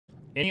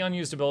Any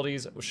unused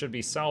abilities should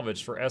be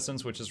salvaged for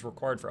essence, which is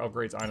required for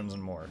upgrades, items,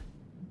 and more.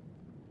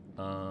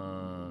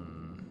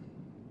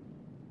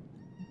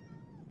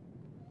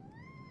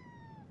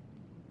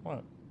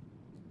 What?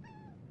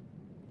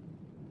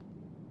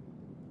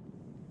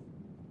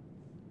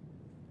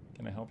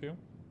 Can I help you?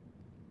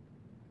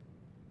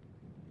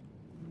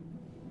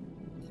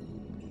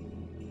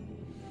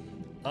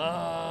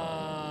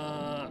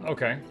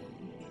 Okay.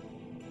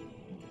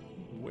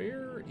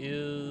 Where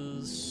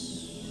is...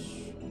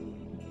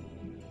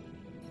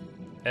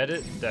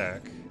 Edit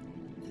deck.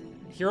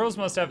 Heroes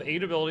must have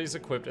 8 abilities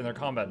equipped in their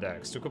combat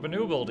decks. To equip a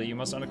new ability, you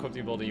must unequip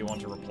the ability you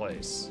want to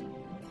replace.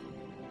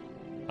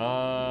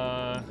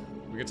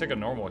 We could take a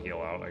normal heal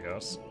out, I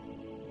guess.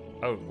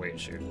 Oh, wait,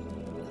 shoot.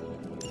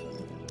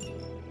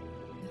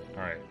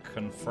 Alright,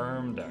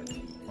 confirm deck.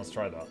 Let's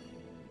try that.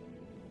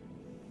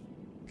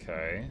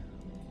 Okay.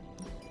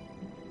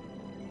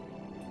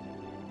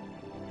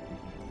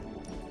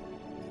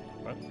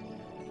 What?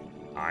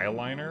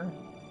 Eyeliner?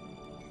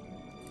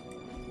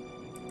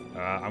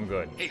 I'm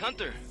good. Hey,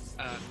 Hunter.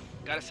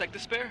 Got a sec to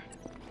spare?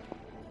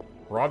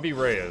 Robbie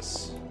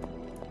Reyes.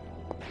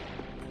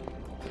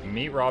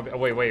 Meet Robbie. Oh,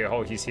 wait.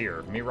 Oh, he's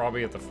here. Meet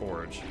Robbie at the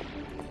Forge.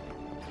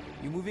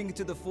 You moving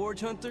into the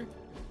Forge, Hunter?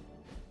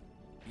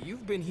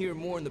 You've been here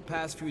more in the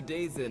past few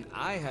days than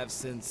I have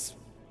since...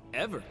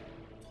 ever.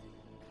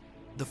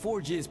 The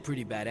Forge is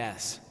pretty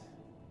badass.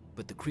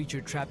 But the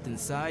creature trapped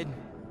inside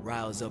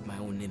riles up my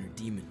own inner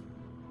demon.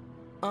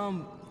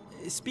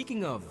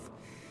 Speaking of...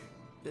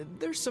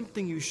 there's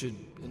something you should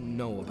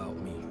know about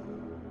me.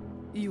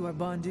 You are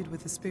bonded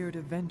with the spirit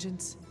of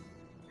vengeance?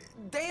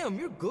 Damn,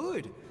 you're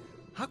good!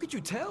 How could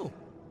you tell?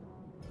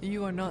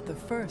 You are not the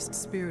first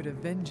spirit of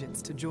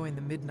vengeance to join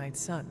the Midnight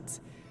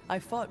Suns. I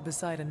fought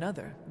beside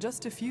another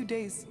just a few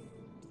days...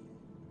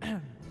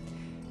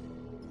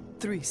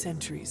 3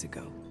 centuries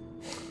ago.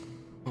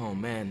 Oh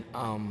man,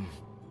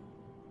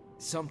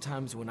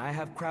 sometimes when I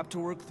have crap to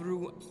work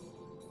through,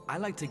 I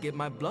like to get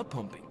my blood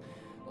pumping.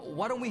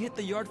 Why don't we hit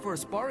the yard for a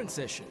sparring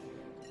session?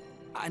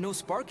 I know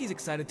Sparky's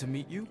excited to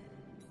meet you.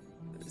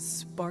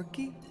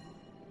 Sparky?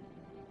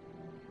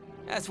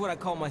 That's what I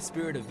call my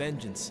spirit of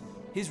vengeance.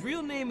 His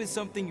real name is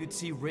something you'd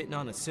see written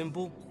on a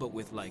symbol, but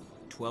with like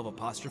 12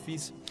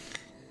 apostrophes.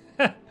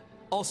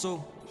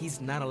 Also, he's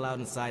not allowed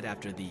inside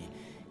after the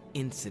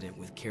incident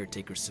with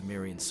caretaker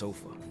Sumerian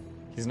Sofa.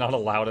 He's not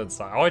allowed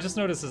inside. Oh, I just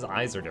noticed his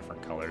eyes are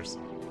different colors.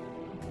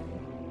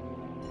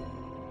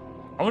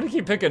 I want to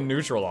keep picking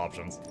neutral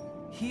options.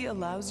 He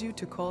allows you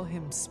to call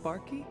him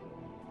Sparky?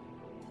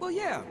 Well,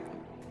 yeah.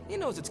 He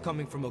knows it's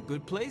coming from a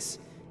good place.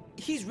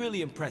 He's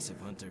really impressive,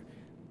 Hunter.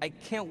 I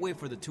can't wait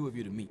for the two of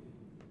you to meet.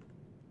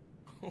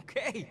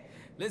 Okay,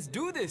 let's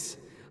do this.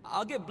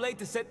 I'll get Blake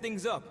to set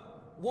things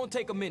up. Won't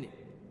take a minute.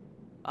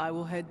 I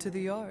will head to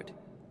the yard.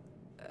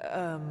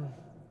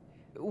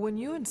 When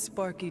you and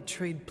Sparky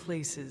trade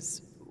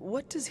places,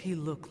 what does he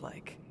look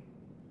like?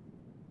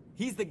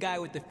 He's the guy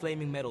with the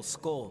flaming metal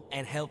skull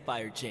and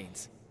hellfire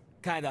chains.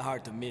 Kinda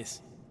hard to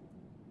miss.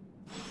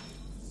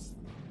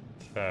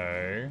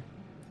 Okay.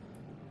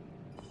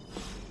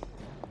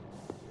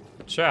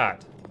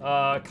 Chat.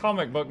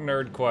 Comic book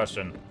nerd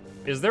question.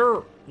 Is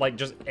there, like,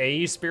 just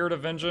a Spirit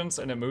of Vengeance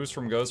and it moves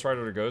from Ghost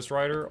Rider to Ghost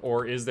Rider?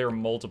 Or is there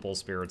multiple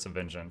Spirits of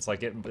Vengeance?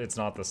 Like, it's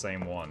not the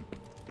same one.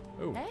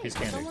 Ooh, hey, he's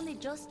candy. someone they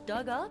just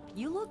dug up?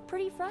 You look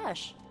pretty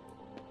fresh.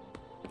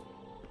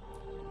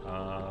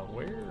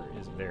 Where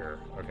is there?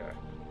 Okay.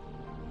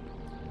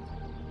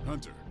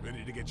 Hunter,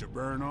 ready to get your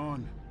burn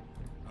on?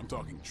 I'm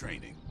talking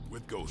training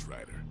with Ghost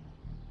Rider.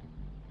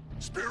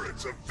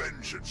 Spirits of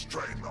vengeance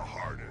train the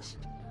hardest.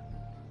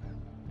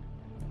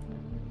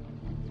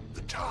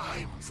 The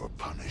time for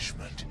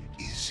punishment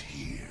is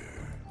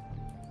here.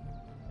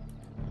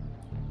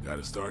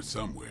 Gotta start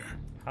somewhere.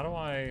 How do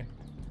I...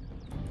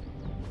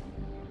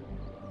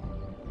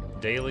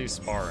 Daily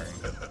sparring.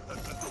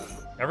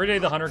 Every day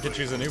the hunter can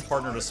choose a new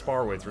partner to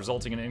spar with,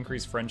 resulting in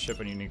increased friendship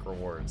and unique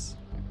rewards.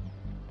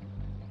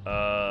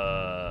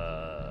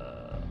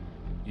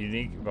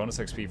 Unique bonus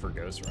XP for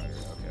Ghost Rider,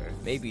 okay.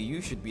 Maybe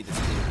you should be the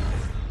spirit.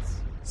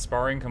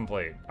 Sparring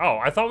complete. Oh,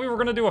 I thought we were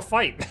gonna do a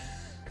fight.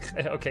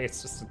 Okay,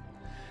 it's just...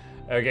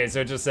 Okay,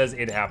 so it just says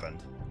it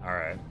happened.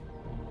 Alright.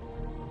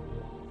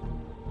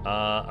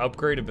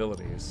 Upgrade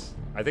abilities.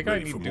 I think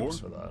Ready I need for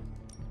dupes more? for that.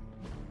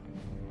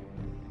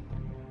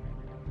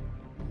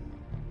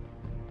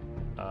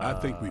 I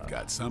think we've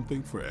got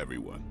something for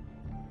everyone.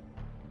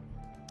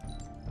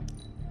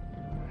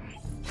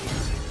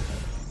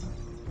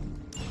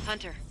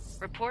 Hunter,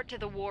 report to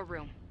the war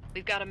room.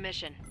 We've got a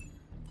mission.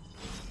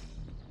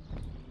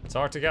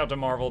 Talk to Captain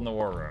Marvel in the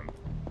war room.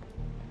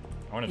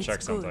 I want to check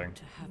It's something. good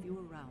to have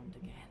you around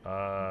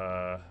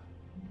again.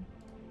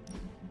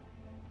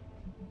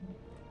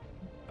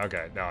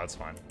 Okay, no, it's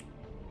fine.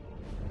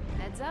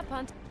 Heads up,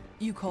 Hunt.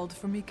 You called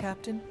for me,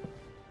 Captain?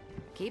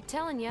 Keep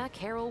telling ya,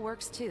 Carol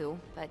works too.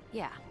 But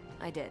yeah,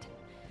 I did.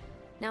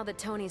 Now that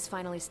Tony's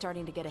finally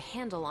starting to get a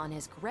handle on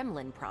his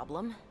gremlin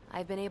problem,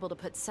 I've been able to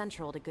put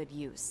Central to good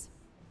use.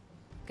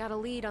 Got a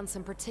lead on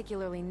some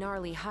particularly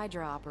gnarly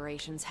Hydra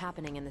operations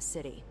happening in the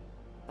city.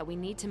 But we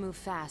need to move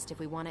fast if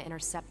we want to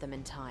intercept them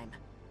in time.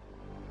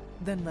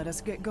 Then let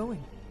us get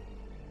going.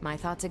 My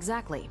thoughts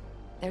exactly.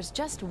 There's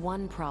just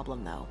one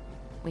problem, though.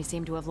 We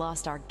seem to have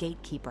lost our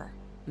gatekeeper,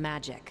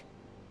 Magic.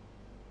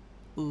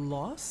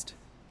 Lost?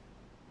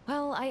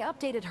 Well, I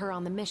updated her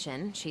on the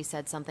mission. She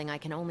said something I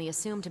can only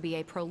assume to be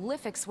a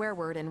prolific swear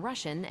word in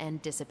Russian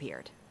and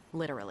disappeared.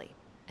 Literally.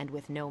 And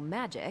with no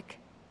magic...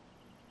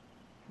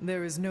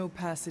 There is no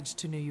passage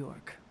to New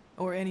York.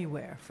 Or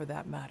anywhere, for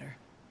that matter.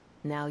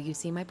 Now you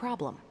see my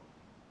problem.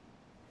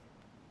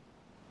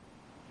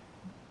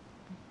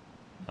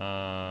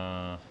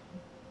 I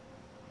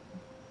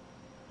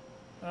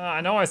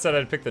know I said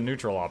I'd pick the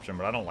neutral option,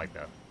 but I don't like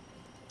that.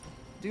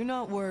 Do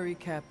not worry,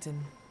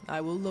 Captain.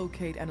 I will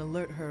locate and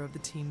alert her of the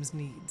team's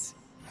needs.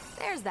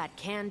 There's that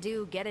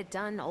can-do,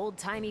 get-it-done,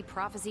 old-timey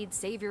prophesied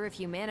savior of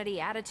humanity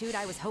attitude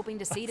I was hoping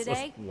to see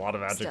today. A lot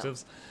of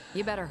adjectives. Still,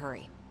 you better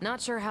hurry. Not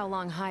sure how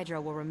long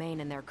Hydra will remain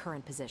in their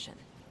current position.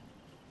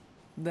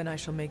 Then I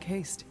shall make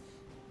haste.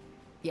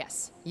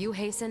 Yes, you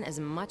hasten as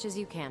much as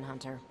you can,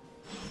 Hunter.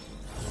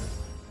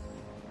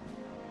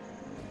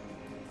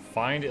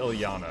 Find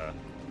Ilyana.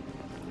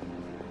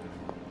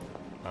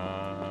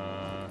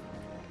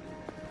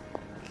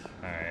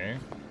 Okay.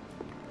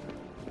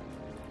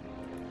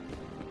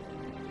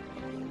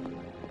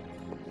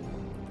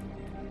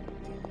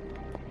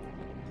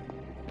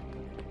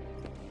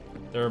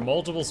 There are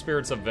multiple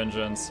spirits of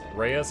vengeance.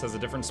 Reyes has a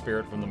different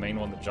spirit from the main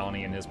one that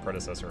Johnny and his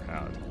predecessor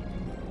had.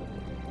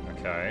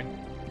 Okay.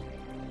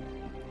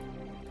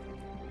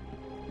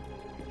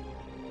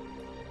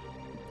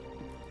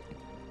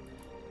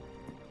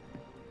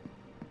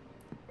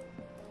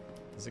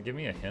 Does it give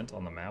me a hint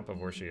on the map of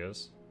where she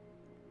is?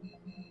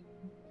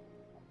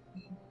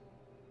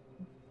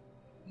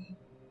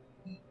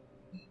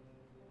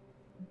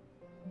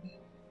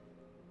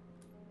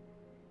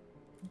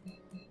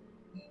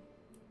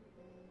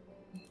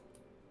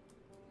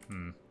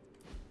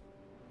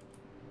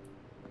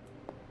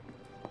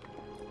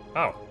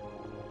 Oh.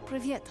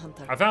 Привет,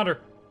 Hunter. I found her.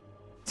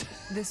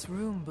 This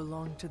room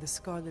belonged to the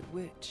Scarlet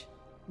Witch,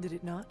 did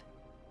it not?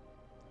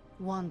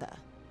 Wanda.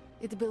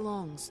 It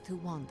belongs to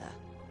Wanda.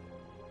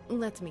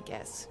 Let me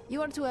guess.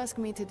 You are to ask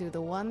me to do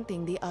the one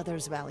thing the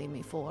others value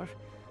me for.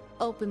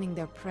 Opening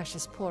their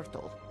precious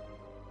portal.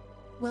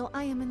 Well,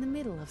 I am in the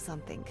middle of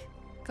something.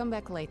 Come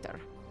back later.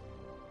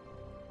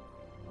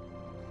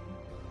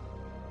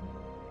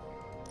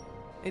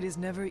 It is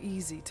never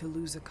easy to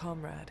lose a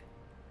comrade.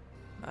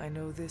 I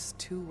know this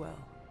too well.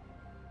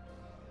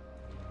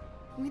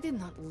 We did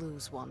not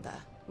lose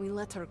Wanda. We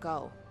let her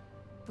go.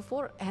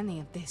 Before any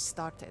of this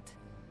started.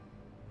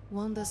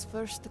 Wanda's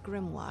first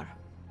grimoire.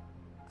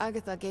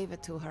 Agatha gave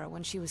it to her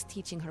when she was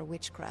teaching her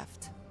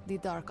witchcraft, the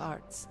dark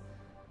arts.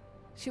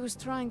 She was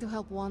trying to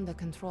help Wanda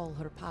control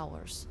her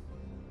powers.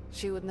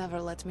 She would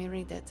never let me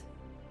read it.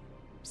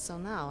 So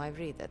now I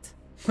read it.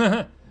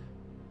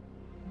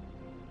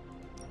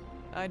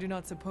 I do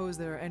not suppose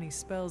there are any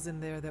spells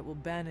in there that will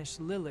banish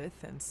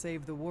Lilith and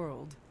save the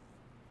world.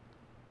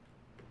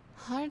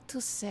 Hard to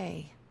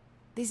say.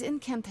 These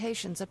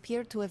incantations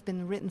appear to have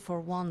been written for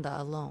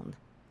Wanda alone.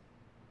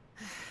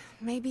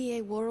 Maybe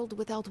a world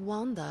without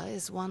Wanda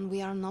is one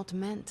we are not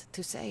meant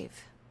to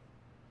save.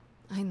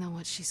 I know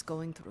what she's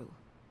going through.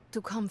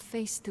 To come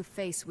face to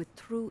face with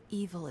true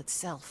evil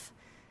itself.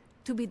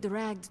 To be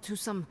dragged to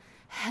some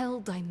hell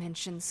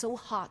dimension so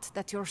hot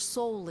that your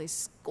soul is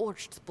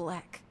scorched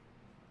black.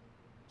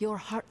 Your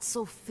heart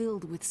so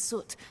filled with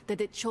soot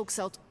that it chokes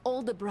out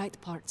all the bright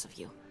parts of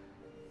you.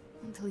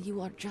 Until you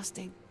are just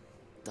a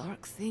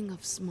dark thing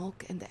of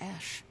smoke and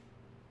ash.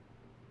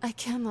 I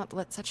cannot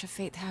let such a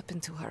fate happen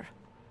to her.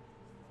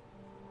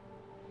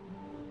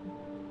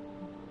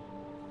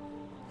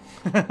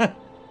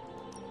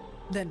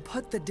 Then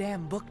put the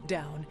damn book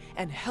down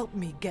and help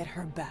me get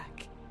her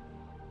back.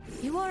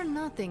 You are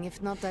nothing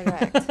if not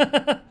direct.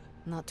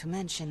 Not to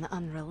mention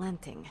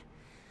unrelenting.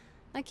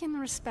 I can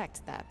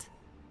respect that.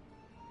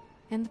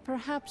 And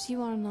perhaps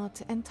you are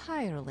not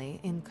entirely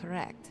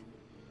incorrect.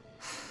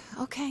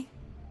 Okay,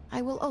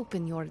 I will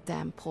open your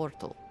damn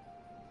portal.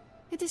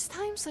 It is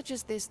times such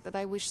as this that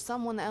I wish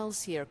someone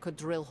else here could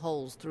drill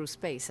holes through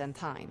space and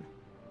time.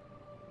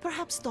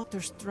 Perhaps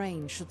Doctor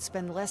Strange should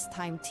spend less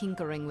time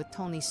tinkering with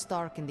Tony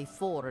Stark in the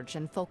Forge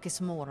and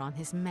focus more on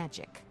his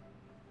magic.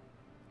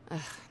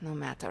 No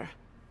matter.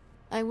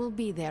 I will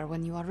be there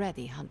when you are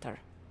ready, Hunter.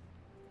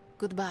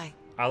 Goodbye.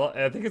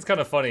 I think it's kind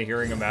of funny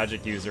hearing a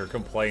magic user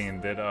complain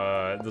that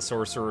the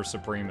Sorcerer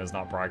Supreme is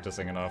not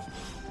practicing enough.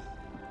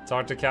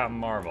 Talk to Captain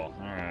Marvel.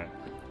 Alright.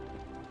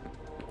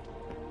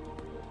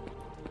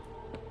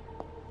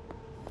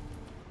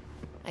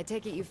 I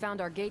take it you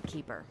found our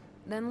gatekeeper.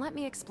 Then let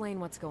me explain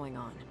what's going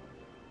on.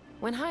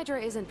 When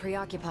Hydra isn't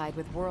preoccupied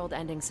with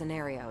world-ending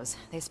scenarios,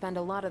 they spend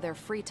a lot of their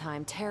free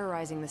time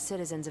terrorizing the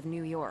citizens of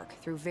New York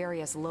through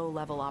various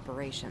low-level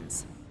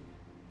operations.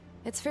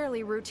 It's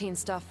fairly routine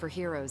stuff for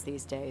heroes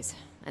these days,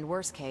 and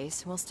worst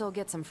case, we'll still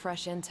get some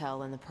fresh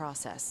intel in the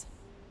process.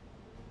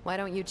 Why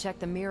don't you check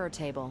the mirror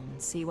table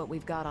and see what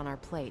we've got on our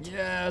plate?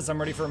 Yes, I'm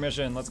ready for a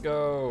mission. Let's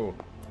go.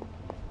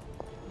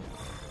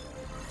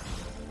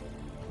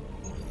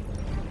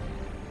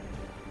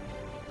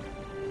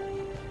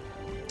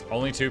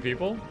 Only 2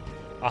 people?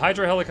 A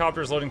Hydra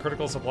helicopter is loading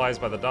critical supplies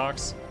by the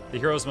docks. The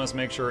heroes must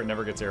make sure it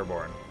never gets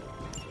airborne.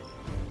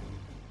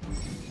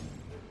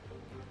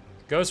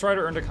 Ghost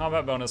Rider earned a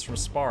combat bonus from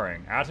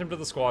sparring. Add him to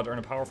the squad to earn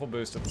a powerful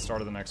boost at the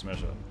start of the next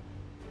mission.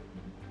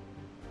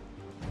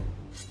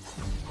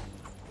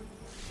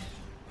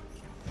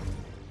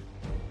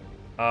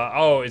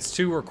 Oh, it's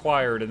 2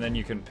 required, and then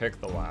you can pick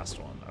the last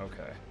one.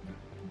 Okay.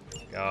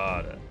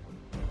 Got it.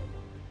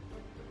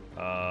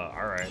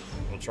 Alright.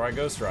 We'll try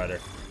Ghost Rider.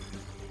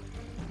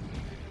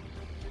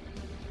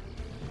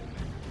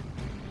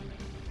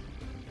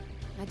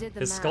 I did the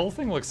His math. skull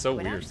thing looks so It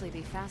would weird. actually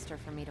be faster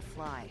for me to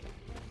fly.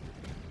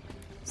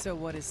 So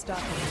what is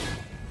stopping you?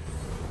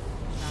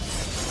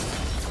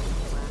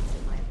 Glass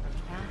in my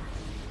approach path.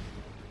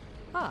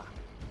 Ah,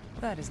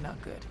 that is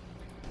not good.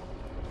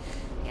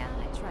 Yeah,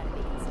 I try to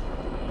be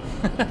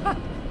considerate.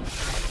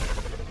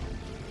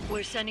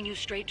 We're sending you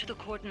straight to the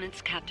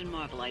coordinates Captain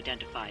Marvel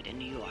identified in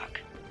New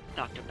York.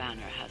 Dr.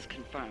 Banner has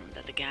confirmed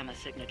that the gamma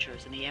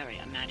signatures in the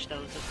area match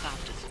those of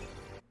Faustus.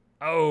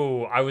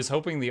 Oh, I was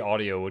hoping the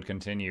audio would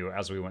continue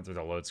as we went through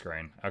the load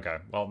screen. Okay,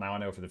 well, now I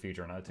know for the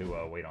future not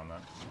to wait on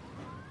that.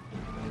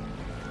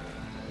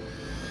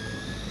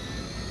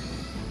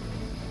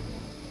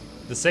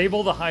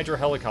 Disable the Hydra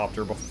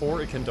helicopter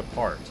before it can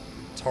depart.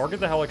 Target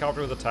the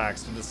helicopter with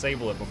attacks to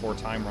disable it before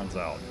time runs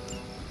out.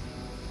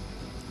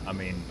 I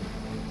mean,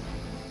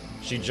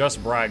 she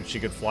just bragged she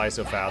could fly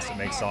so fast it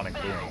makes sonic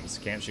booms.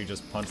 Can't she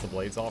just punch the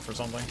blades off or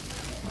something?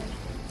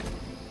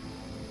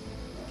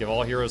 Give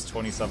all heroes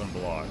 27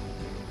 block.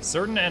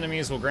 Certain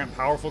enemies will grant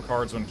powerful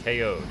cards when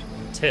KO'd.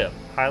 Tip: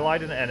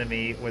 highlight an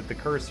enemy with the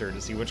cursor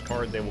to see which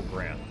card they will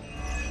grant.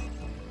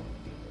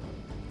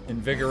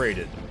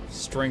 Invigorated.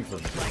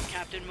 Strengthened. Like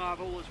Captain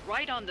Marvel was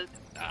right on the...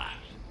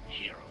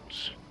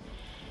 heroes.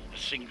 A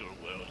single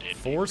world ending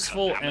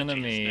Forceful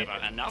calamity is enemy.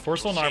 never enough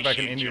Forceful to knockback in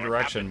satiate any your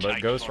direction, but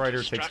appetite Ghost for Rider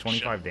takes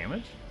destruction. 25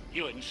 damage?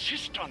 You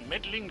insist on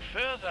meddling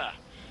further,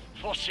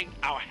 forcing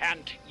our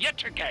hand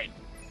yet again.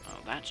 Oh,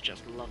 that's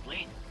just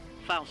lovely.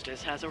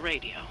 Faustus has a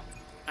radio.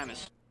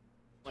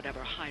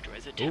 Whatever Hydra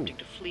is attempting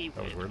to flee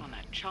that was with weird. on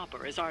that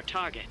chopper is our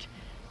target.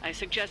 I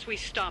suggest we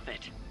stop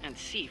it and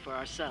see for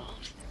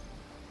ourselves.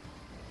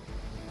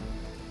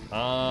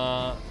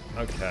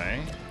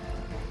 Okay.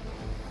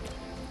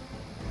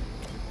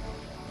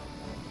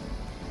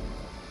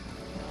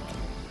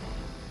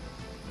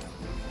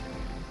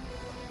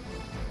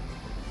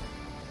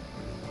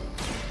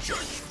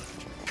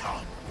 Judgment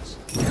comes.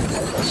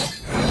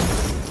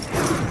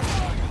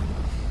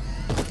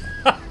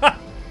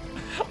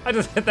 I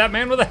just hit that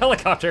man with a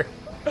helicopter.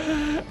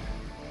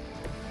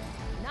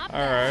 Not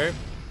Alright.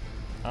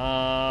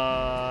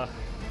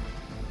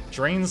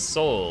 Drain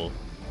Soul.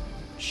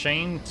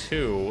 Chain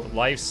 2,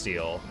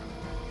 Lifesteal.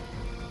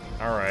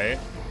 Alright.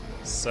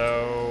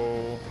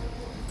 So...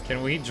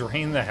 can we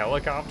drain the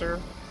helicopter?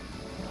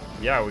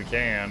 Yeah, we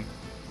can.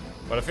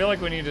 But I feel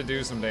like we need to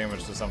do some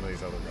damage to some of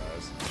these other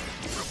guys.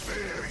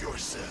 Prepare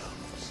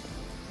yourselves.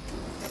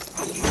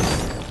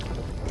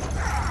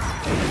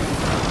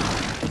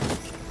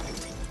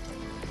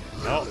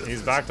 Oh,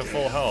 he's back to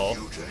full health.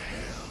 You to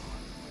hell.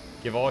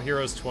 Give all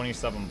heroes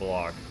 27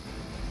 block.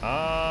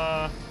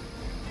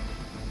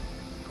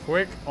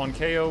 Quick on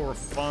KO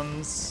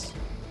refunds.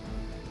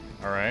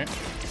 Alright.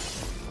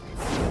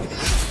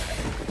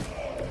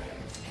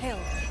 Hell.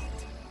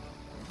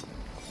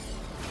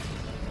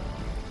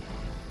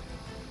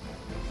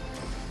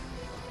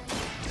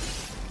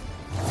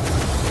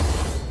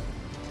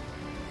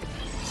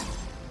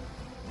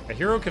 A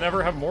hero can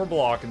never have more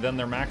block than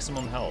their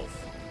maximum health.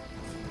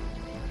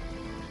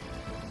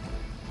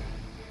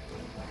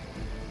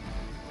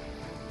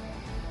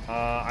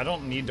 I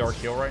don't need Dark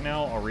Heal right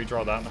now. I'll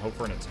redraw that and hope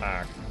for an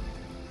attack.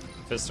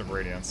 Fist of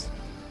Radiance.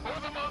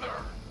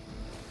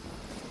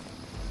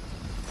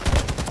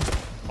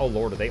 Oh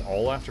lord, are they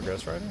all after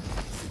Ghost Rider?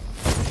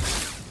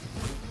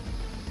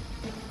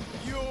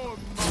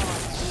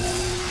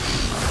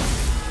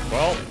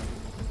 Well,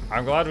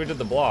 I'm glad we did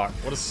the block.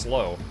 What a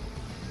slow.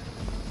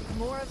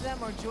 More of them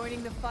are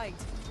joining the fight.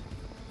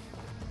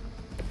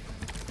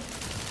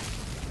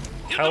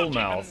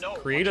 Hellmouth.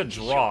 Create a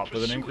drop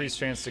with an increased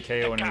chance to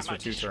KO enemies for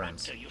 2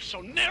 turns. You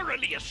so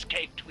narrowly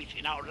escaped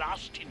within our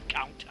last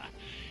encounter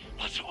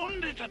was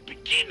only the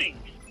beginning.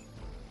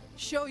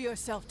 Show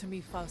yourself to me,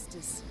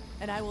 Faustus,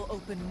 and I will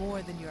open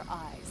more than your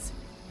eyes.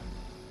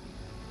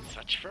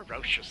 Such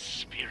ferocious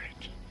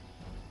spirit.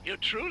 You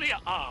truly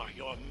are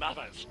your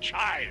mother's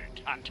child,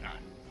 Hunter.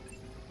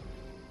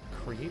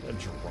 Create a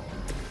drop.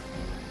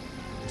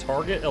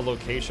 Target a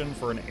location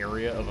for an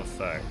area of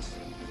effect.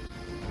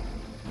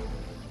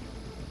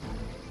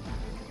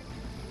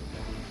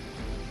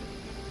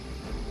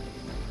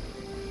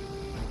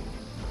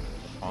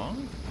 Huh?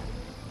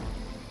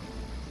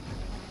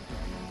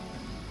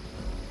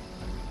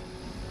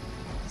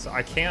 So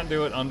I can't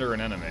do it under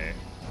an enemy.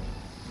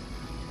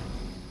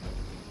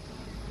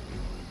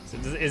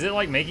 Is it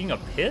like making a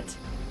pit?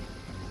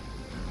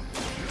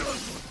 None will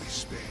be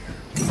spared.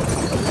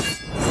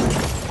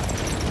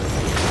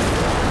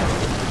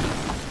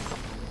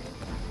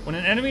 When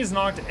an enemy is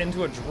knocked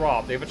into a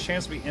drop, they have a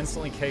chance to be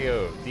instantly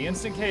KO'd. The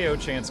instant KO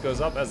chance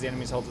goes up as the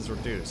enemy's health is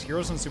reduced.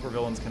 Heroes and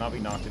supervillains cannot be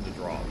knocked into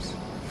drops.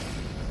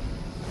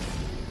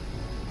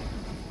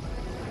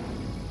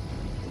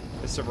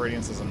 Fist of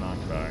Radiance is a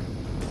knockback.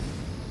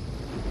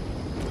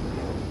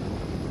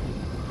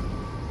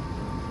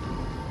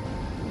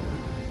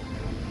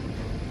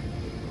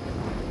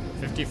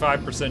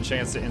 %55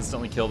 chance to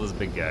instantly kill this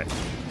big guy.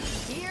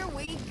 Here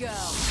we go.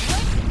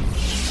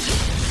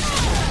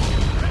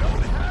 I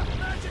don't have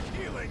magic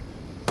healing.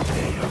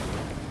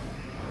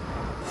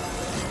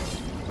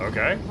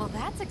 Okay. Well,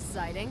 that's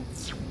exciting.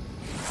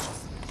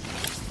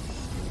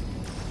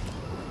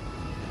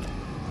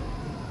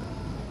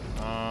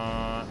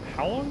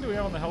 How long do we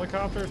have on the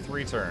helicopter?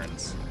 3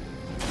 turns.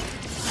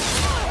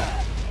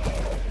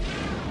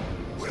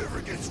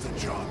 Whatever gets the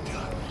job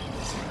done.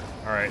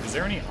 Alright, is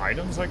there any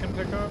items I can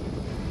pick up?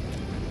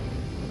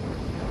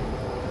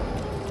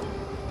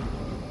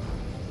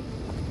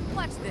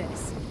 Watch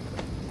this.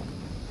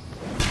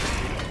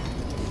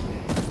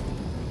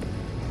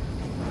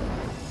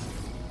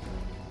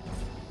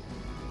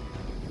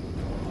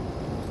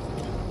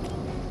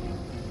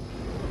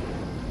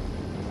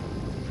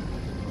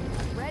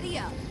 Ready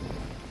up.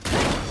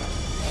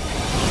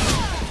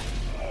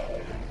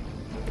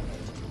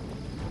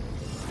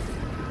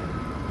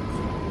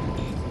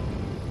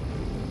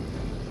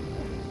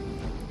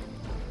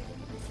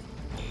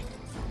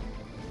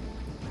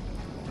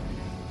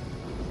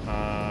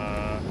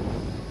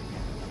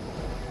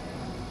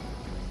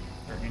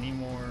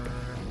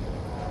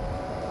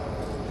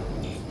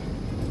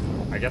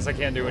 I guess I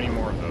can't do any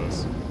more of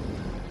those.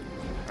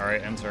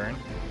 Alright, end turn.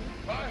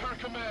 By her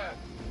command.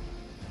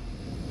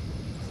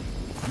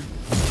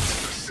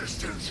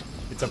 Assistance.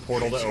 It's a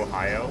portal to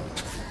Ohio.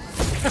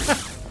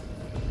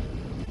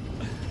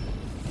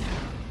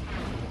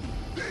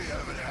 They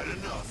haven't had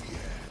enough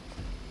yet.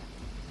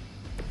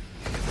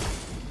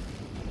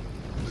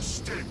 The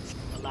stench.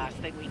 The last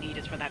thing we need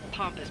is for that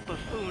pompous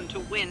buffoon to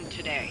win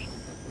today.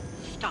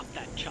 Stop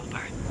that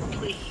chopper,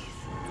 please.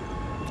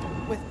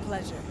 With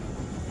pleasure.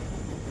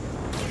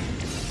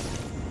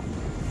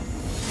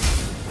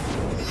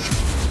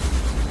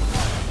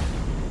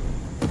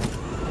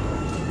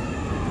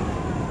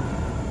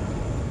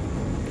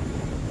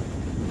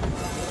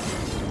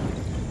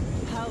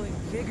 How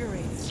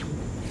invigorating.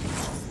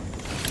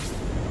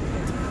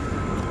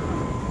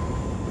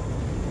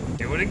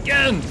 Do it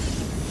again!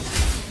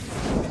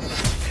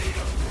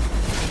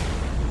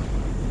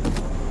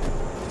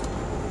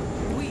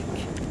 Weak,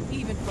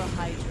 even for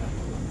Hydra.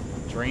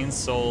 Drain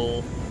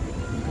soul.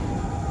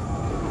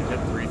 Hit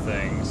 3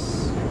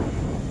 things.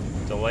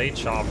 Delay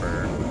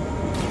chopper.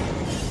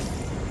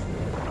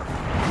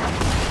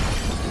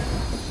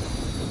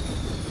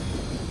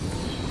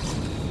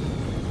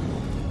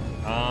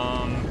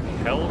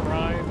 Hell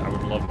ride? I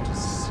would love to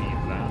see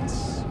that.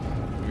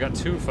 We've got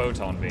 2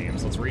 photon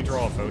beams. Let's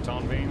redraw a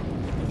photon beam.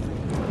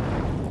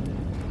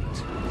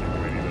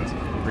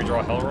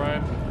 Redraw hell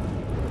ride.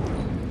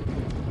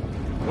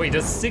 Wait,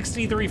 does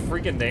 63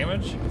 freaking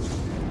damage?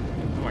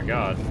 Oh my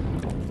god.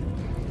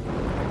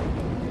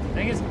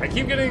 Dang it, I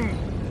keep getting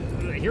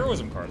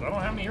heroism cards. I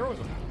don't have any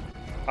heroism.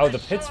 Oh, the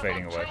pit's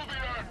fading away.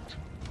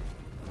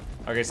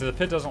 Okay, so the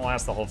pit doesn't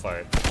last the whole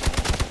fight.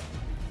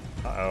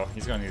 Uh-oh,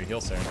 he's gonna need a heal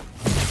soon.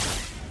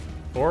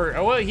 Or,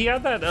 oh well, he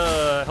had that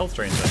health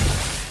drain thing.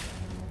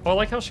 Oh, I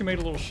like how she made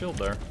a little shield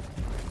there.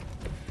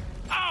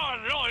 Our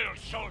loyal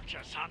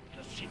soldiers aren't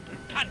the simple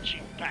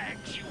punching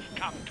bags you've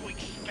come to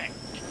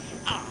expect,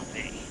 are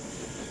they?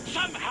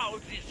 Somehow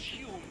these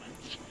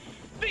humans,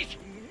 these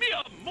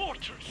mere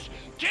mortals,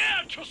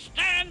 dare to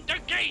stand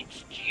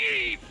against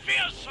ye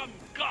fearsome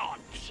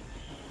gods.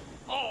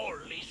 All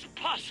is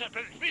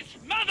possible with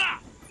Mother!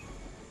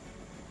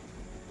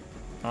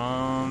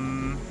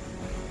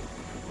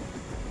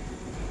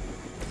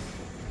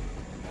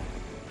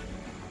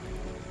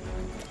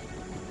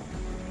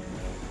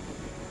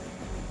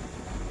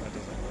 That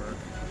doesn't work.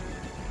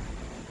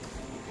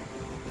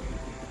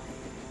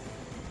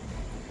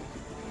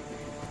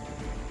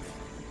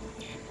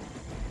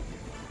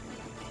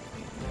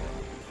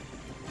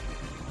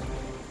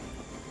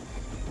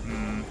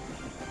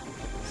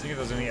 Seeing if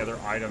there's any other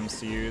items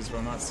to use, but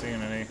I'm not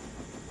seeing any.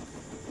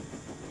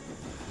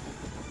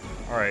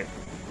 Alright.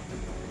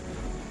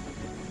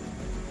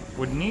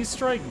 Would Knee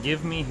Strike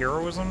give me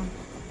heroism?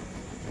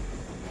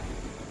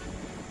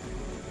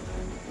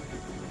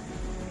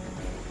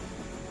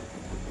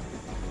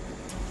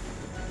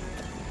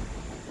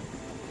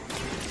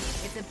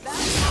 It's about.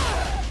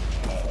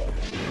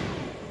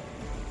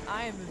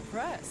 I am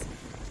impressed.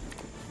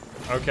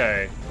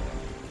 Okay.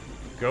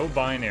 Go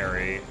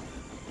binary.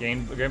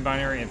 Gain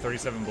binary and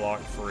 37 block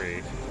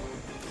free.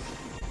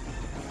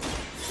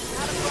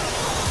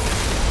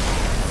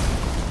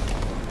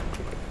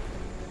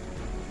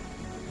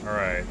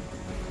 Alright.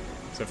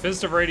 So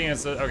Fist of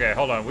Radiance, okay,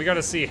 hold on. We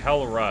gotta see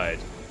Hell Ride.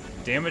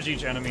 Damage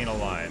each enemy in a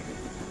line.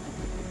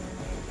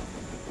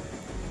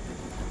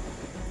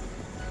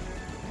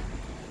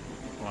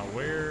 Come on,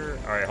 where?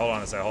 Alright, hold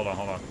on a sec. Hold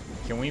on.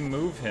 Can we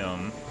move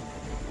him?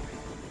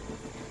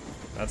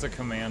 That's a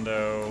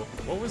commando.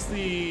 What was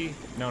the...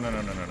 No. Hold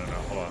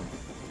on. I'm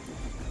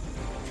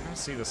trying to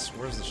see this.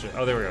 Where's the shift?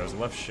 Oh, there we go. It was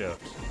left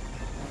shift.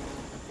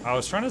 I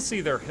was trying to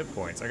see their hit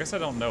points. I guess I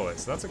don't know it.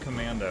 So that's a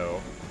commando.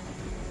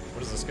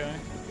 What is this guy?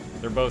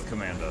 They're both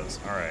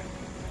commandos. Alright.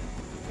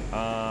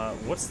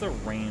 What's the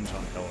range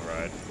on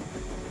Hellride?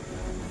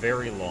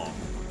 Very long.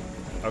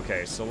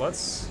 Okay, so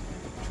let's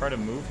try to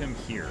move him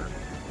here.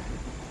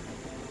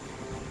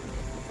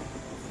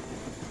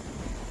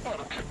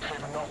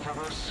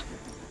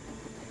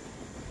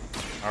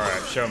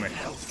 Alright, show me.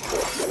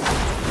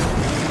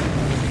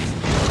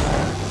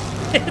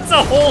 It's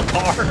a whole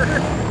car!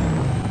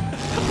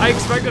 I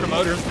expected a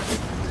motorcycle.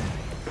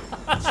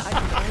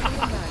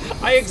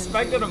 I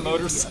expected a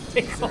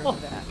motorcycle.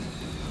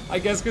 I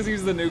guess because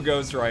he's the new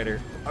Ghost Rider.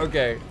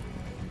 Okay.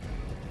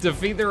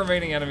 Defeat the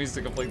remaining enemies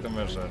to complete the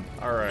mission.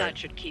 Alright. That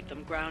should keep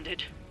them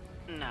grounded.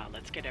 Now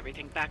let's get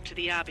everything back to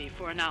the Abbey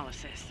for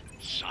analysis.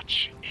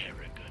 Such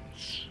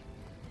arrogance.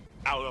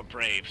 Our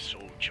brave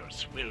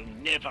soldiers will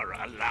never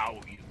allow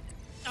you.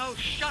 Oh,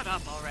 shut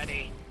up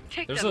already.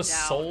 Take There's them a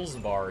down. souls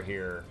bar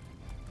here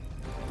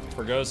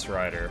for Ghost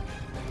Rider.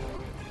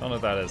 I don't know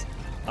what that is.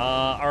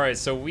 Alright,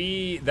 so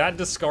that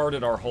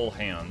discarded our whole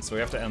hand, so we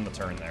have to end the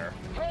turn there.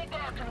 Fall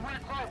back and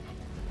regroup.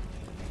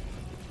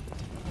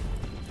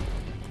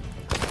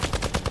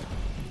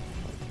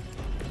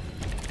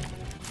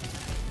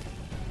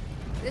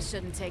 This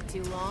shouldn't take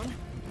too long.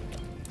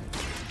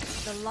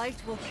 The light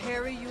will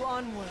carry you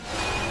onward.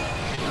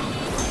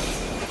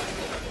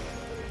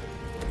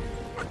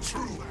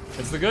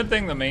 It's the good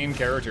thing the main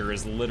character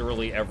is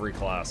literally every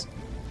class.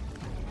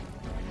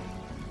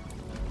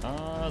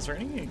 Is there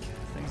any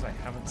things I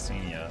haven't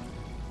seen yet?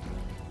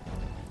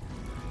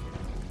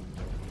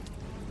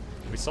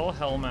 We saw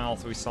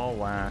Hellmouth, we saw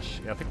Lash.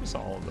 Yeah, I think we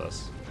saw all of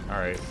this.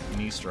 Alright,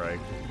 knee strike.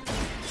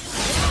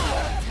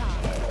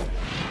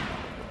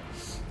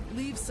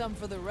 Leave some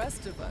for the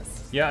rest of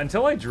us. Yeah,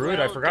 until I drew it,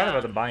 I Well forgot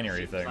about the done. binary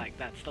Seems thing. like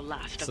that's the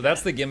last So of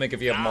that's them. the gimmick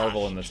if you have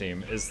Marvel in the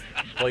team, is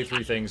play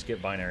 3 things,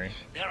 get binary.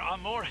 There are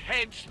more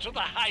heads to the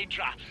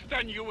Hydra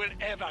than you will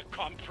ever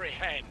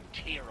comprehend,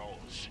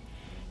 heroes.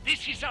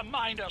 This is a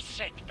minor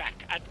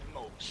setback at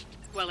most.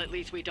 Well, at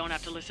least we don't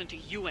have to listen to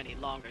you any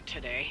longer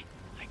today.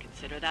 I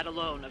consider that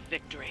alone a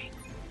victory.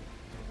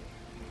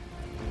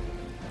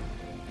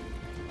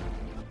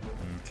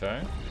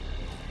 Okay.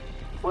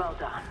 Well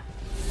done.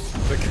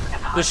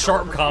 The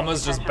sharp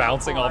commas just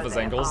bouncing off his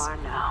ankles.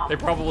 They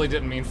probably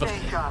didn't mean for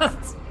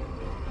that.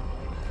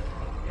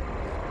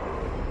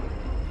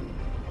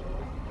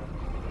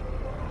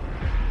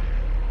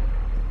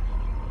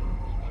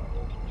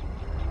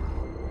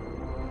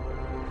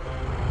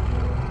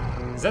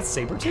 Is that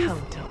Sabretooth?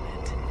 Count on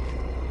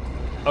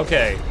it.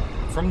 Okay,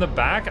 from the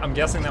back, I'm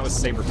guessing that was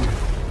Sabretooth.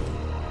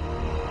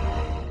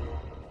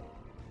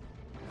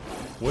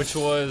 Which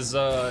was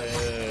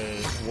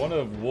one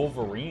of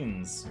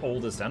Wolverine's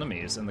oldest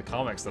enemies in the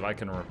comics that I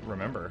can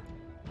remember.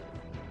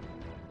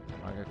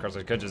 Of course,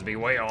 I could just be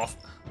way off.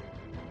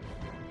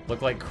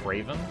 Look like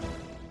Kraven?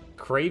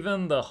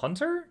 Kraven the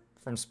Hunter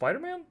from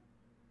Spider-Man?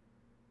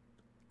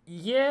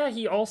 Yeah,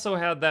 he also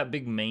had that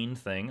big mane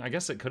thing. I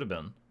guess it could have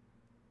been.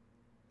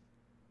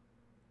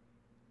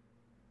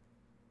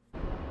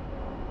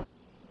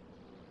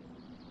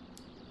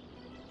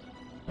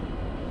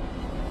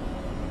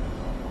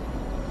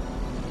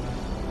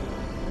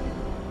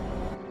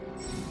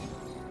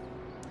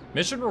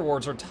 Mission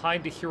rewards are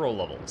tied to hero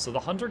level, so the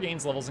hunter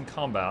gains levels in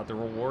combat, the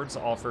rewards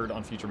offered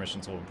on future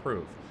missions will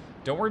improve.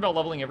 Don't worry about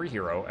leveling every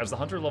hero. As the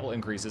hunter level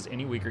increases,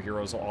 any weaker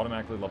heroes will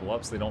automatically level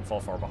up so they don't fall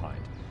far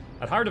behind.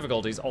 At higher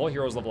difficulties, all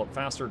heroes level up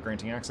faster,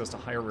 granting access to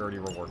higher rarity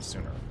rewards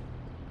sooner.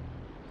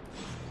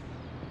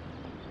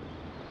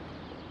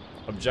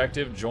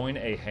 Objective, join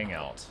a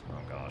hangout.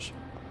 Oh gosh.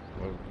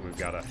 We've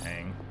got to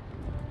hang.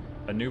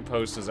 A new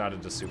post is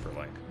added to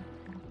Superlink.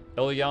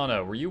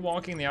 Ilyana, were you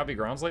walking the Abbey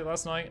grounds late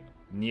last night?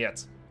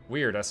 Niet.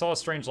 Weird, I saw a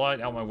strange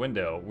light out my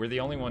window. We're the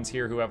only ones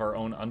here who have our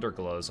own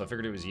underglow, so I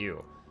figured it was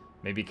you.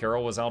 Maybe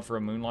Carol was out for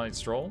a moonlight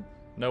stroll?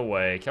 No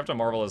way, Captain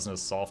Marvel isn't a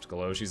soft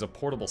glow, she's a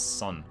portable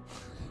sun.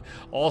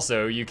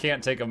 Also, you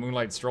can't take a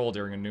moonlight stroll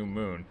during a new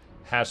moon.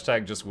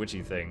 Hashtag just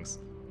witchy things.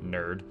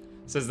 Nerd.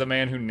 Says the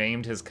man who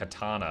named his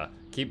katana.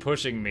 Keep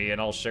pushing me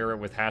and I'll share it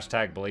with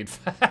hashtag Blade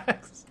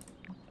Facts.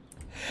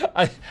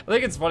 I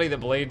think it's funny that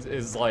Blade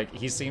is like,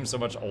 he seems so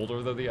much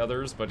older than the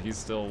others, but he's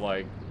still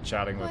like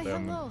chatting with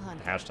them, hello,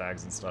 Hunter.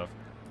 hashtags and stuff.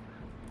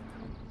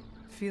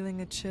 Feeling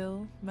a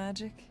chill,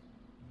 Magic?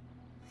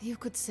 You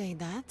could say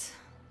that.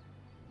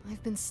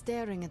 I've been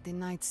staring at the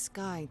night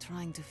sky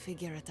trying to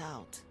figure it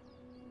out.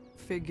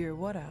 Figure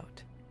what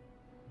out?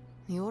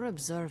 You're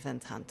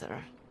observant,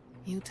 Hunter.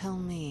 You tell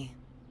me.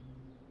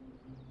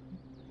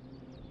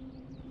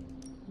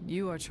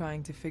 You are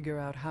trying to figure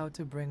out how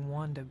to bring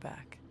Wanda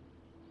back.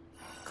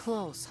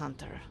 Close,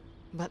 Hunter.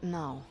 But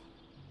no.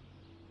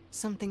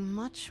 Something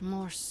much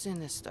more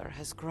sinister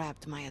has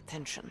grabbed my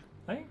attention.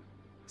 Hey?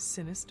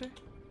 Sinister?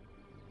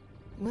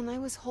 When I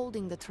was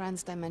holding the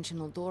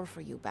transdimensional door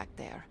for you back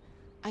there,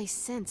 I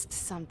sensed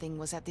something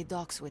was at the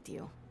docks with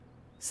you.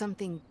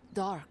 Something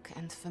dark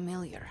and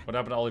familiar. What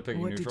happened to Ollie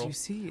picking What neutral? did you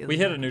see, We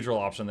hit a neutral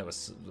option that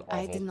was awful.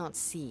 I did not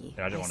see.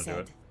 Yeah, I didn't want to do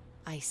said, it.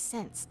 I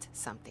sensed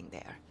something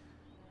there.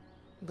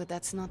 But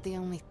that's not the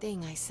only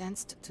thing I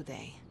sensed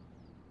today.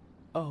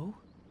 Oh?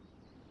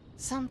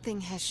 Something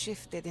has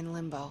shifted in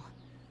Limbo,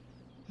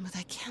 but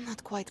I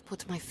cannot quite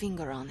put my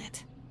finger on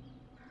it.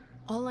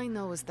 All I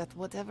know is that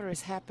whatever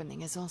is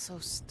happening is also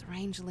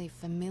strangely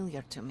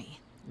familiar to me.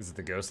 Is it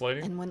the ghost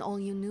lady? And when all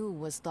you knew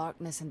was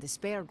darkness and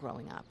despair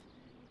growing up,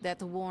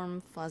 that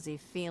warm, fuzzy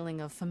feeling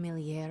of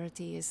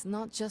familiarity is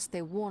not just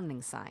a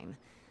warning sign,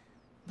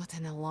 but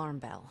an alarm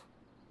bell.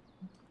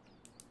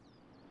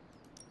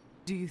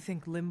 Do you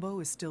think Limbo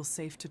is still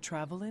safe to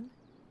travel in?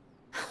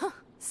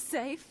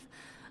 Safe?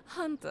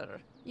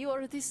 Hunter, you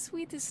are the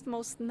sweetest,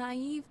 most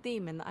naive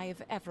demon I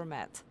have ever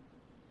met.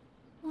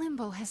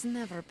 Limbo has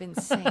never been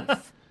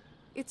safe.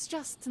 It's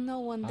just no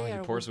one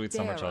there poor would sweet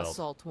dare summer child.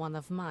 assault one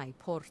of my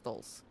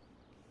portals.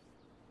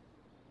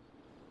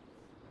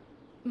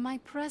 My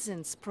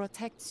presence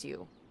protects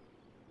you.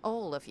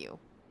 All of you.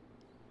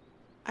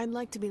 I'd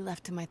like to be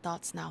left to my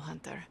thoughts now,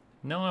 Hunter.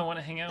 No, I want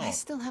to hang out. I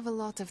still have a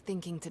lot of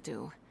thinking to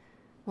do.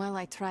 While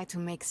I try to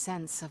make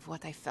sense of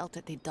what I felt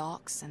at the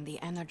docks and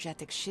the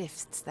energetic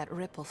shifts that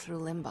ripple through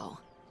Limbo.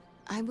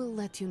 I will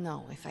let you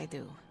know if I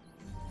do.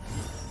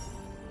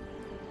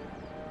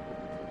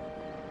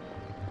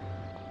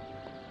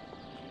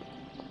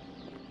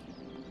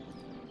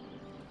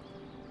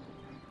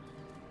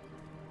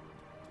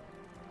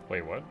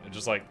 Wait, what? It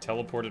just like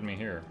teleported me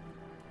here.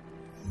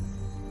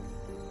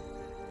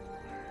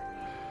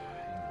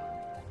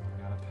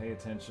 Gotta pay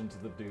attention to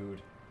the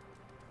dude.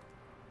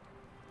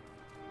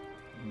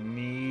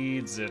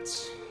 Needs it.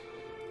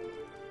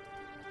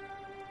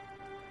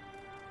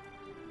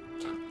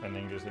 And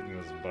then just hitting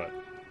his butt.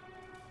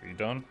 Are you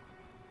done?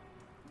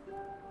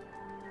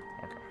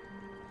 Okay.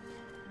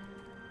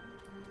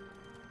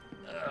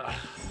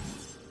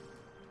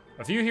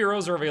 A few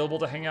heroes are available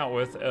to hang out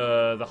with.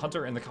 The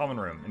Hunter in the common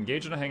room.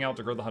 Engage in a hangout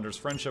to grow the Hunter's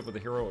friendship with a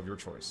hero of your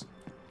choice.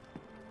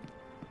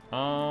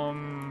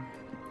 Can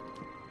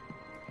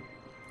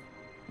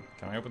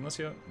I open this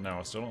yet? No,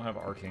 I still don't have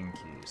arcane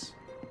keys.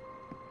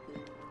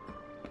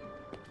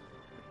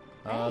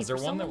 Is there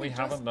one that we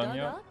haven't done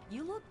yet?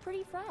 You look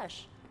pretty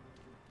fresh.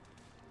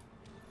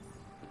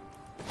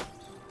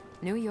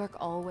 New York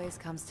always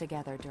comes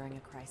together during a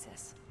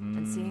crisis,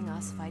 and seeing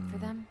us fight for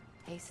them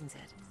hastens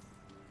it.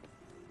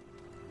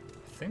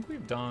 I think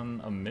we've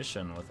done a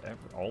mission with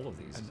all of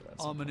these. An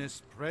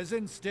ominous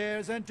presence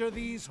dares enter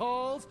these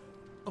halls.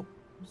 Oh,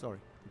 sorry,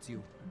 it's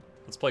you.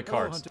 Let's play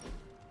cards. Hello,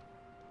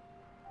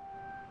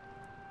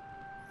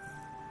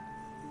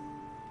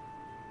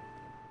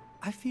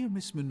 I fear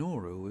Miss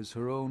Minoru is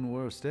her own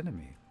worst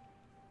enemy.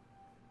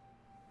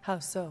 How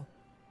so?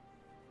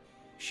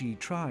 She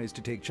tries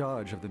to take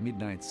charge of the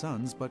Midnight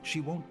Suns, but she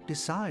won't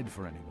decide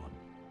for anyone.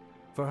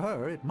 For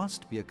her, it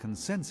must be a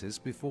consensus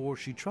before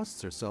she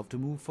trusts herself to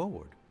move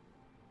forward.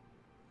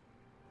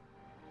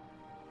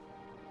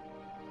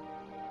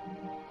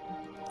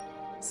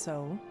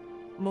 So,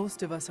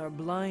 most of us are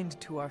blind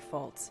to our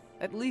faults.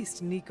 At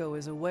least Nico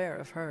is aware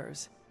of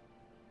hers.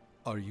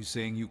 Are you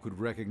saying you could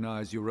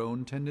recognize your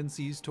own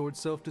tendencies towards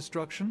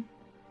self-destruction?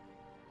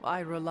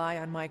 I rely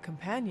on my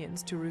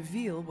companions to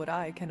reveal what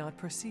I cannot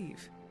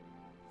perceive.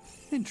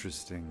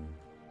 Interesting.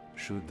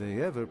 Should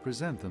they ever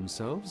present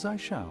themselves, I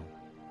shall.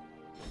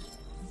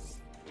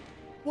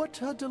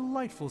 What a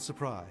delightful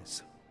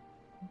surprise.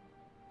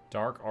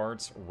 Dark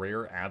Arts,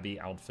 Rare Abbey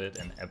outfit,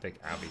 and Epic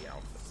Abbey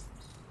outfit.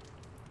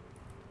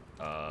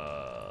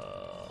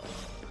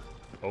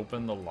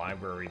 Open the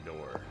library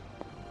door.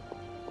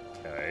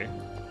 Okay.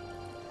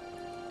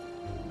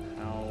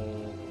 How...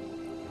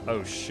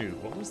 Oh shoot,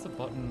 what was the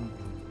button?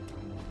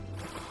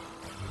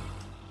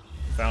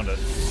 Found it.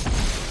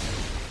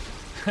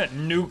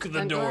 Nuke the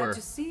I'm door. glad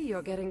to see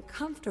you're getting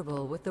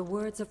comfortable with the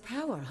words of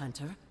power,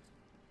 Hunter.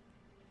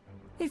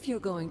 If you're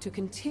going to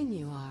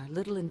continue our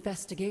little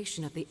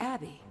investigation of the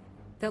Abbey,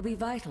 they'll be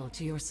vital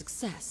to your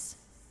success.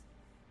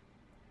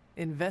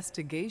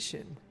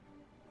 Investigation?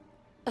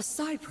 A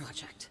side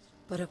project,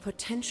 but a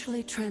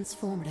potentially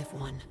transformative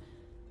one.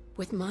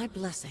 With my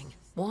blessing,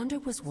 Wanda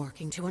was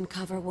working to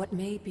uncover what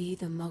may be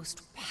the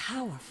most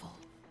powerful.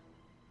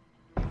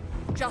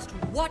 Just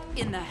what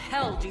in the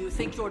hell do you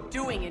think you're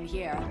doing in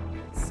here?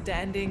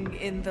 Standing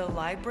in the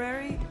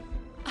library?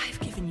 I've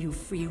given you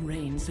free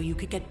rein so you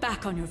could get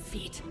back on your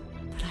feet,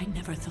 but I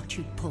never thought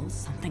you'd pull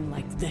something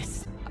like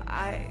this.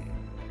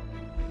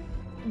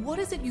 What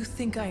is it you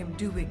think I am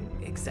doing,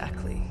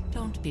 exactly?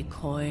 Don't be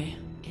coy.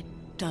 It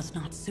does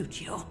not suit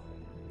you.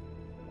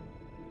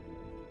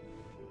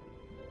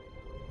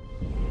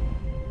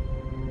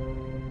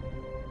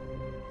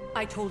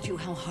 I told you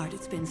how hard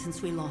it's been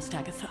since we lost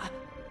Agatha.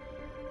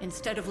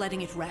 Instead of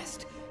letting it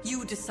rest,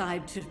 you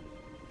decide to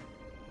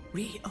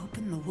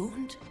reopen the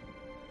wound?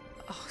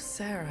 Oh,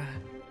 Sarah.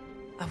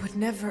 I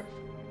never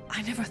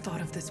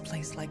thought of this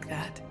place like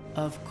that.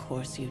 Of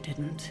course you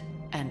didn't.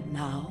 And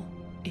now,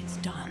 it's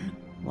done.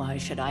 Why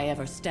should I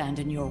ever stand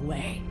in your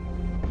way?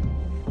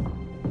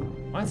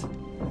 What?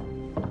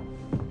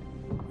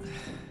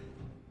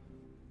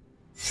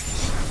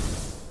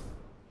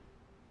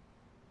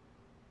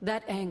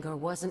 That anger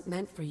wasn't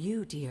meant for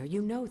you, dear.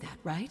 You know that,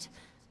 right?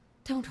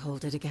 Don't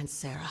hold it against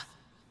Sarah.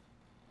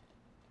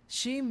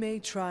 She may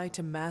try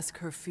to mask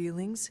her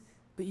feelings,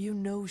 but you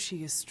know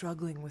she is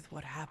struggling with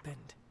what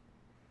happened.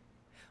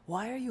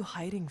 Why are you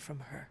hiding from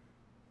her?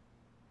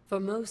 For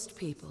most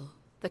people,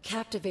 the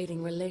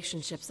captivating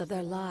relationships of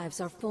their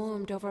lives are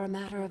formed over a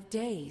matter of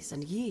days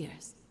and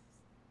years.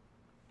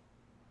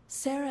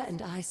 Sarah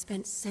and I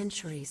spent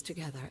centuries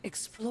together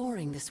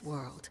exploring this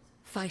world,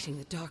 fighting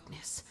the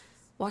darkness,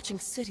 watching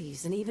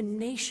cities and even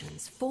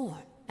nations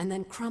form and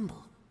then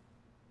crumble.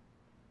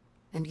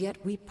 And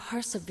yet we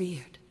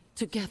persevered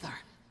together.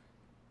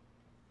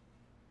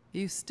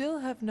 You still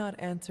have not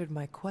answered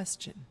my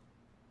question.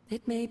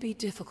 It may be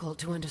difficult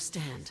to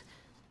understand,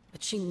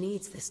 but she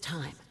needs this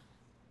time.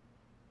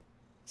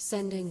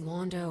 Sending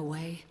Wanda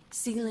away,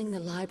 sealing the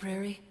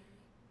library,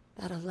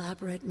 that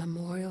elaborate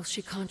memorial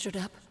she conjured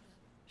up,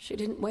 she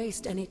didn't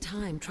waste any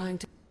time trying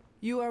to...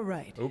 You are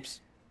right. Oops.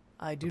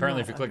 I do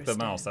Apparently not if you click the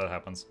understand. mouse, that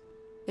happens.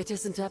 It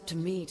isn't up to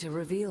me to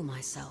reveal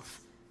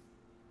myself.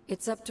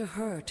 It's up to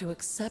her to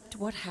accept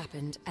what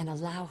happened and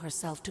allow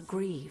herself to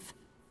grieve.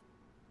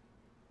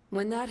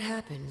 When that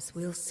happens,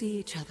 we'll see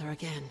each other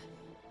again,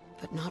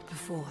 but not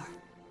before.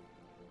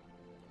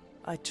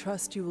 I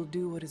trust you will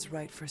do what is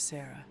right for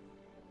Sarah.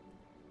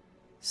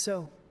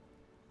 So,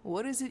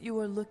 what is it you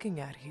are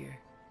looking at here?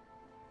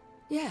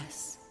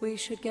 Yes, we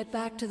should get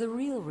back to the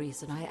real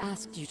reason I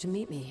asked you to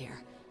meet me here.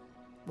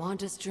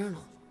 Wanda's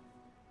journal.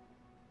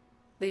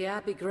 The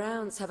Abbey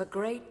grounds have a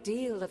great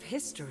deal of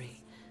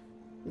history.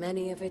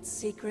 Many of its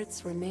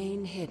secrets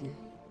remain hidden,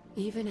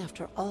 even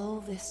after all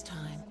this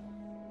time.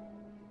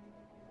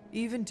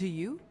 Even to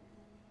you?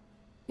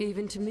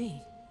 Even to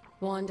me.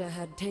 Wanda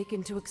had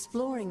taken to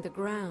exploring the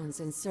grounds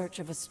in search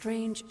of a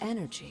strange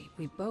energy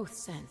we both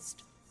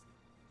sensed.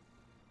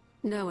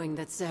 Knowing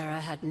that Sarah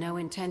had no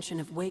intention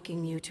of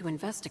waking you to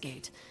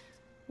investigate,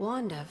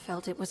 Wanda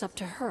felt it was up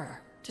to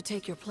her to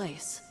take your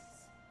place.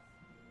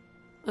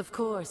 Of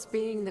course,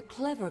 being the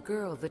clever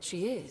girl that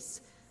she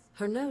is,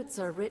 her notes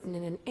are written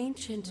in an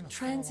ancient,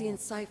 transient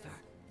cipher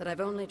that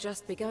I've only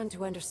just begun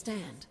to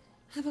understand.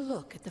 Have a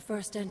look at the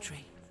first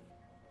entry.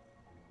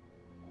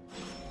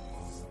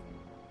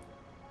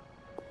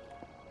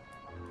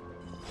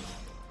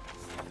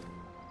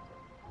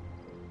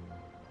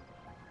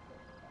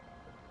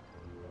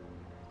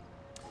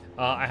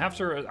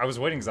 I was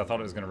waiting because I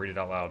thought I was going to read it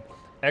out loud.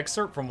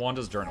 Excerpt from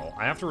Wanda's journal.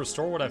 I have to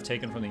restore what I've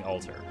taken from the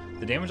altar.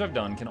 The damage I've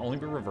done can only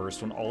be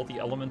reversed when all the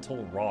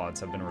elemental rods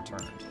have been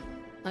returned.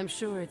 I'm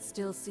sure it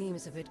still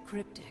seems a bit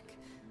cryptic,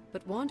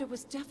 but Wanda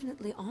was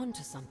definitely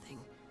onto something.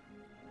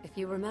 If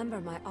you remember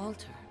my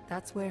altar,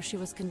 that's where she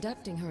was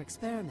conducting her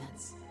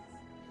experiments.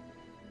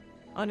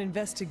 An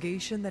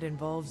investigation that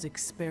involves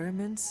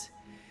experiments?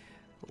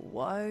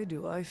 Why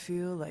do I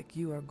feel like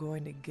you are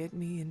going to get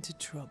me into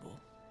trouble?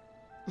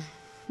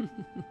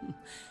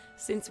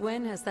 Since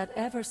when has that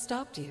ever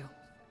stopped you?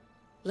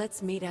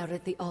 Let's meet out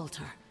at the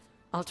altar.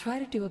 I'll try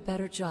to do a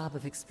better job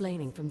of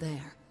explaining from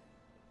there.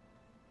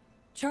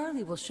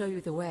 Charlie will show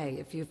you the way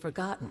if you've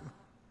forgotten.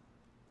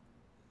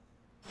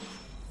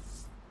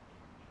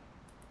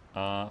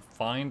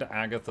 Find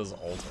Agatha's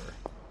altar.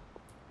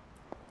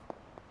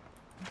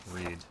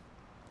 Read.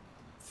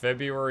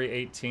 February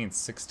 18th,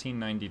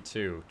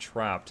 1692.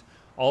 Trapped.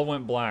 All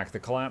went black. The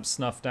collapse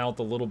snuffed out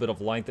the little bit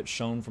of light that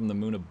shone from the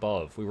moon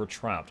above. We were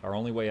trapped, our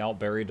only way out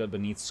buried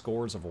beneath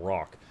scores of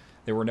rock.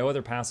 There were no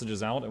other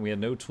passages out, and we had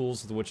no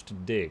tools with which to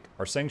dig.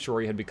 Our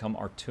sanctuary had become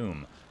our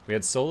tomb. We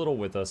had so little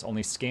with us,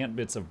 only scant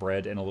bits of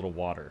bread and a little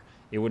water.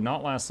 It would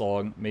not last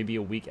long, maybe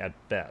a week at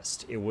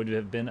best. It would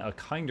have been a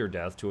kinder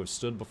death to have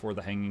stood before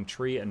the hanging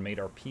tree and made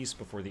our peace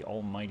before the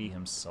Almighty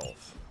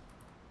himself.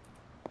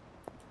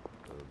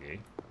 Okay.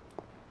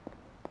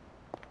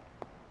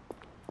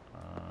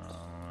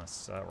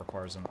 That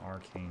requires an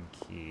arcane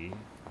key.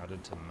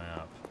 Added to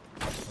map.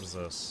 What is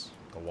this?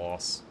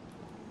 Gloss.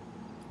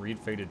 Read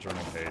faded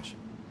journal page.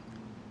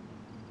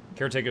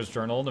 Caretaker's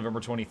Journal, November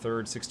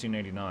 23rd,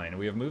 1689.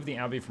 We have moved the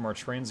Abbey from our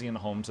transient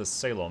home to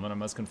Salem, and I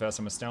must confess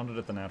I'm astounded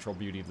at the natural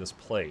beauty of this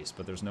place,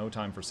 but there's no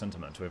time for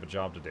sentiment. We have a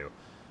job to do.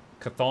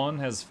 Chthon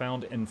has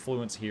found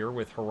influence here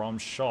with Haram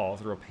Shah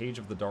through a page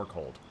of the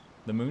Darkhold.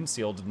 The Moon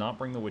Seal did not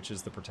bring the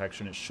witches the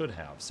protection it should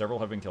have. Several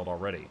have been killed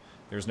already.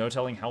 There's no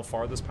telling how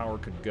far this power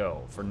could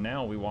go. For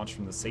now, we watch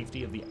from the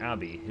safety of the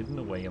Abbey, hidden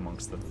away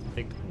amongst the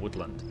thick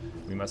woodland.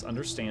 We must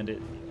understand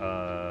it,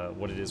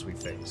 what it is we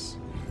face.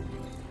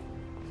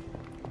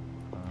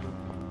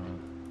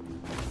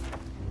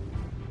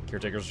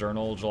 Caretaker's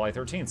Journal, July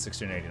 13th,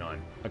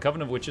 1689. A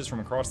coven of witches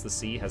from across the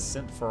sea has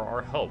sent for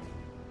our help.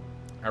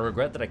 I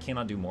regret that I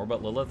cannot do more,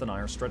 but Lilith and I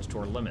are stretched to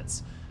our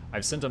limits.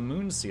 I've sent a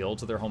moon seal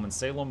to their home in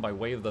Salem by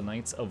way of the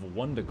Knights of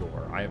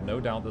Wundagore. I have no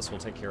doubt this will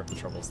take care of the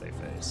troubles they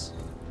face.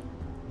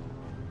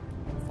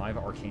 5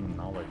 arcane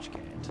knowledge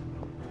gained.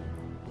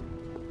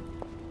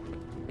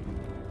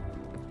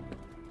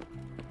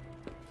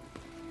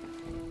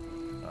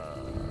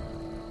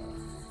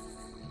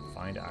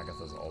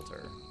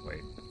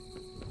 Wait,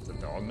 does the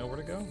dog know where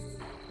to go?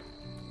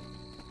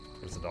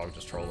 Or is the dog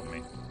just trolling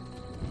me?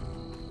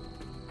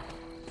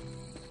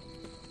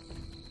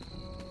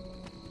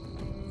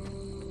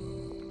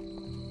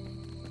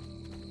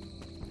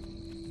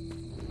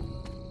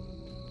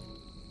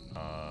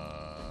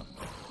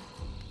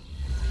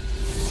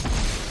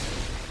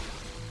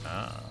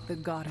 The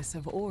goddess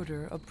of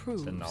order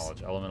approves. To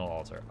knowledge, elemental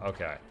altar.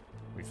 Okay,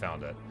 we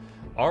found it.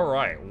 All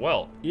right,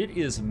 well, it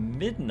is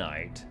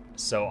midnight,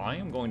 so I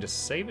am going to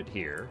save it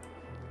here,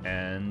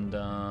 and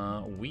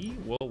we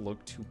will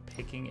look to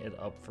picking it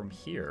up from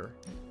here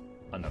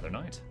another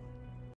night.